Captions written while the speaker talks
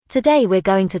Today we're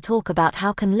going to talk about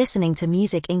how can listening to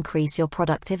music increase your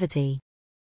productivity.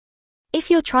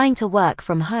 If you're trying to work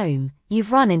from home,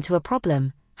 you've run into a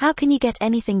problem. How can you get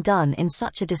anything done in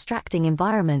such a distracting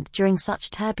environment during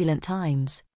such turbulent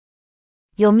times?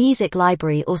 Your music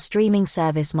library or streaming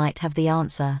service might have the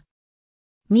answer.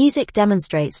 Music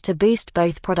demonstrates to boost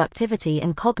both productivity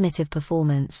and cognitive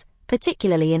performance,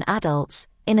 particularly in adults,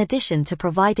 in addition to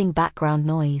providing background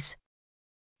noise.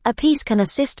 A piece can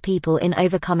assist people in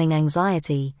overcoming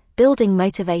anxiety, building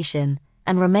motivation,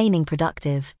 and remaining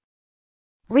productive.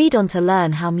 Read on to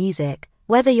learn how music,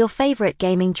 whether your favorite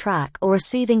gaming track or a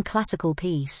soothing classical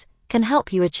piece, can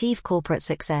help you achieve corporate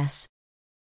success.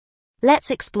 Let's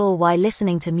explore why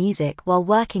listening to music while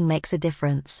working makes a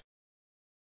difference.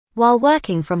 While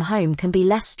working from home can be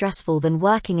less stressful than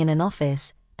working in an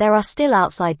office, there are still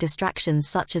outside distractions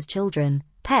such as children,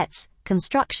 pets,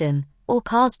 construction, or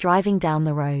cars driving down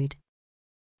the road.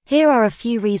 Here are a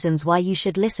few reasons why you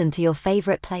should listen to your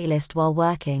favorite playlist while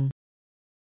working.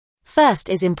 First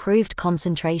is improved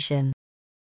concentration.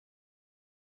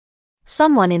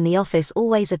 Someone in the office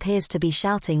always appears to be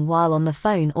shouting while on the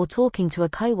phone or talking to a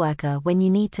coworker when you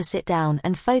need to sit down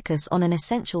and focus on an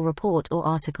essential report or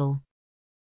article.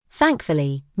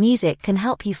 Thankfully, music can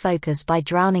help you focus by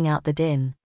drowning out the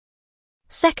din.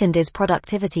 Second is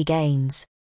productivity gains.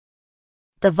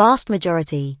 The vast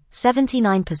majority,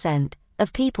 79%,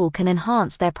 of people can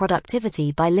enhance their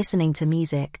productivity by listening to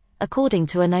music, according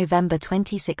to a November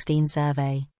 2016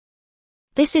 survey.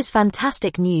 This is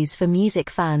fantastic news for music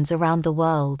fans around the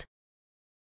world.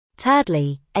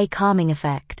 Thirdly, a calming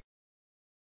effect.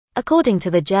 According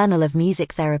to the Journal of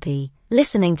Music Therapy,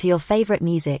 listening to your favorite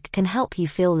music can help you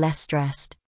feel less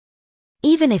stressed.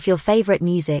 Even if your favorite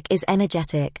music is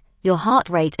energetic, your heart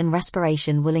rate and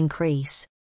respiration will increase.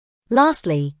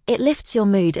 Lastly, it lifts your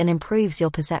mood and improves your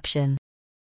perception.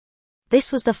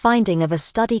 This was the finding of a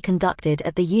study conducted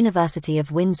at the University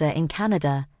of Windsor in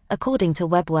Canada, according to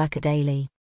WebWorker Daily.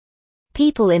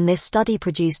 People in this study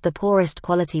produced the poorest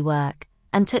quality work,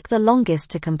 and took the longest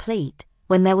to complete,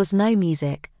 when there was no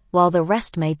music, while the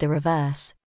rest made the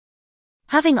reverse.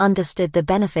 Having understood the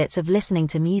benefits of listening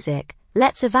to music,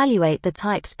 let's evaluate the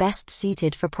types best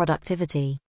suited for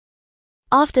productivity.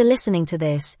 After listening to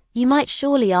this, you might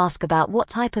surely ask about what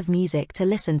type of music to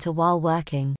listen to while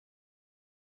working.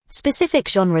 Specific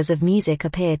genres of music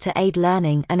appear to aid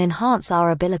learning and enhance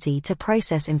our ability to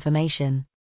process information.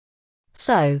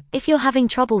 So, if you're having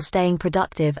trouble staying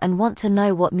productive and want to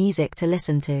know what music to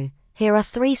listen to, here are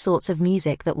 3 sorts of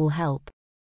music that will help.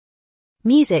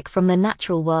 Music from the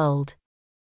natural world.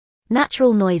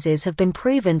 Natural noises have been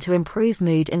proven to improve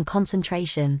mood and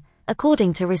concentration,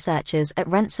 according to researchers at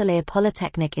Rensselaer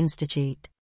Polytechnic Institute.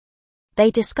 They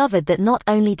discovered that not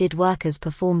only did workers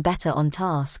perform better on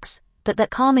tasks, but that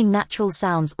calming natural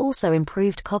sounds also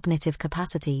improved cognitive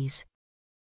capacities.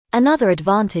 Another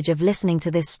advantage of listening to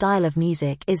this style of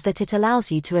music is that it allows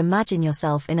you to imagine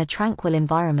yourself in a tranquil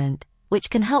environment, which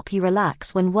can help you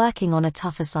relax when working on a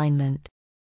tough assignment.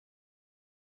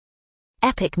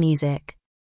 Epic music.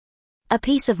 A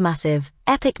piece of massive,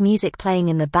 epic music playing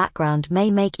in the background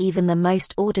may make even the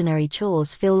most ordinary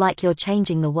chores feel like you're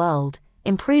changing the world,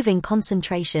 improving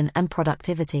concentration and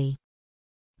productivity.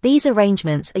 These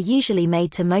arrangements are usually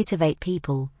made to motivate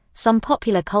people. Some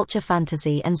popular culture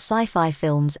fantasy and sci-fi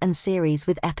films and series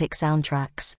with epic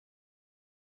soundtracks.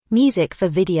 Music for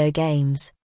video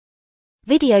games.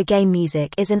 Video game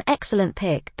music is an excellent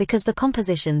pick because the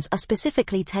compositions are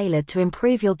specifically tailored to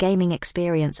improve your gaming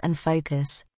experience and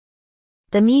focus.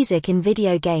 The music in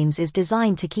video games is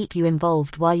designed to keep you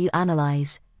involved while you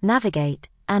analyze, navigate,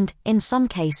 and, in some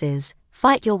cases,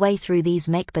 fight your way through these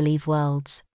make-believe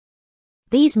worlds.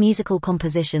 These musical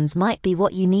compositions might be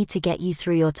what you need to get you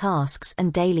through your tasks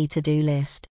and daily to-do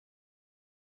list.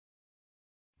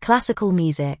 Classical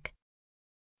music.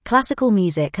 Classical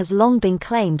music has long been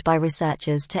claimed by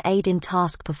researchers to aid in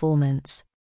task performance.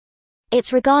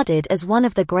 It's regarded as one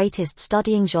of the greatest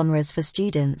studying genres for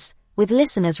students, with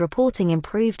listeners reporting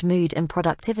improved mood and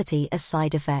productivity as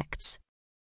side effects.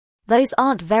 Those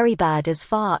aren't very bad as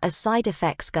far as side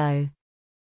effects go.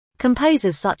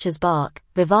 Composers such as Bach,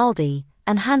 Vivaldi,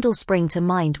 and Handel spring to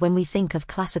mind when we think of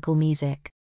classical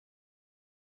music.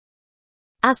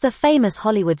 As the famous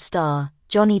Hollywood star,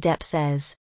 Johnny Depp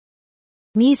says,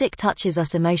 "Music touches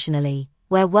us emotionally,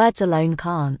 where words alone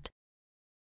can't."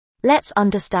 Let's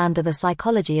understand the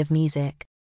psychology of music.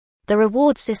 The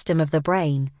reward system of the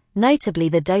brain, notably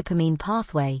the dopamine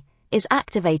pathway, is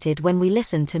activated when we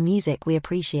listen to music we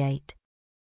appreciate.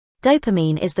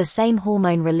 Dopamine is the same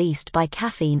hormone released by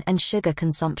caffeine and sugar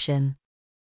consumption.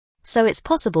 So it's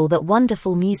possible that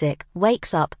wonderful music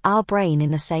wakes up our brain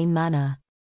in the same manner.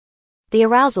 The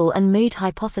arousal and mood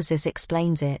hypothesis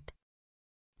explains it.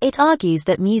 It argues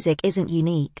that music isn't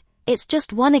unique, it's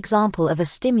just one example of a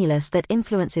stimulus that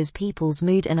influences people's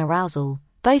mood and arousal,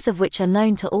 both of which are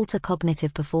known to alter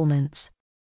cognitive performance.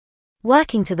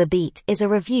 Working to the Beat is a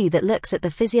review that looks at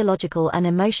the physiological and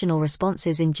emotional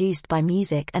responses induced by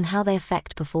music and how they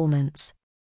affect performance.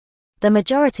 The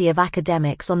majority of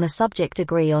academics on the subject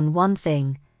agree on one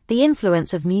thing: the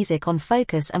influence of music on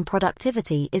focus and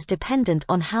productivity is dependent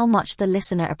on how much the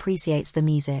listener appreciates the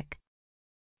music.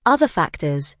 Other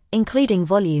factors, including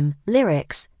volume,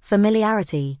 lyrics,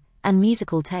 familiarity, and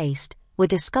musical taste, were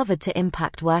discovered to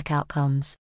impact work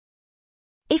outcomes.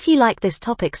 If you like this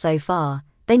topic so far,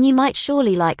 then you might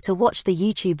surely like to watch the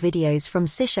YouTube videos from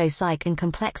Sisho Psych and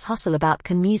Complex Hustle about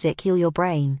Can Music Heal Your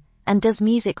Brain? And Does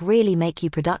Music Really Make You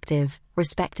Productive,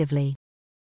 respectively.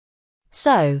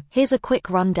 So, here's a quick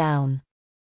rundown.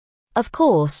 Of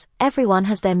course, everyone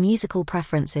has their musical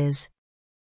preferences.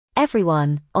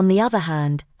 Everyone, on the other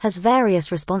hand, has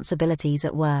various responsibilities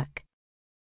at work.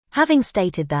 Having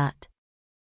stated that,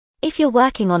 if you're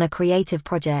working on a creative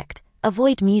project,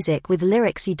 avoid music with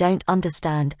lyrics you don't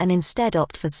understand and instead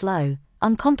opt for slow,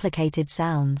 uncomplicated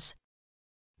sounds.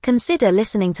 Consider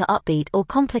listening to upbeat or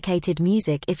complicated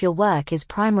music if your work is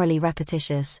primarily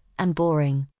repetitious and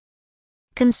boring.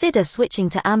 Consider switching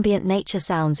to ambient nature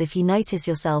sounds if you notice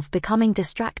yourself becoming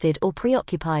distracted or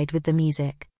preoccupied with the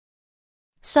music.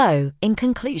 So, in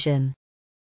conclusion,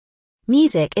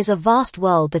 music is a vast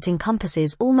world that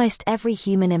encompasses almost every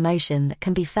human emotion that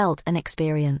can be felt and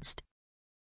experienced.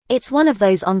 It's one of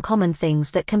those uncommon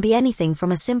things that can be anything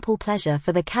from a simple pleasure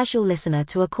for the casual listener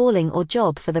to a calling or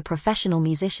job for the professional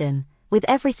musician, with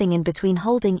everything in between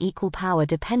holding equal power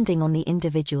depending on the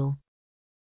individual.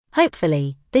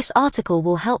 Hopefully, this article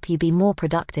will help you be more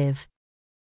productive.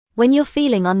 When you're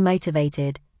feeling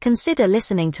unmotivated, consider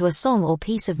listening to a song or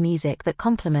piece of music that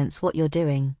complements what you're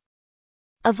doing.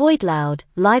 Avoid loud,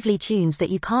 lively tunes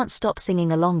that you can't stop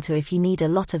singing along to if you need a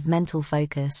lot of mental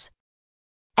focus.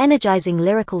 Energizing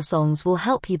lyrical songs will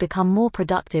help you become more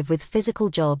productive with physical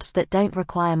jobs that don't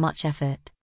require much effort.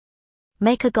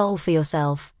 Make a goal for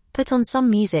yourself, put on some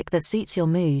music that suits your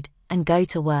mood, and go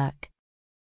to work.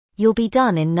 You'll be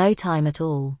done in no time at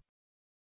all.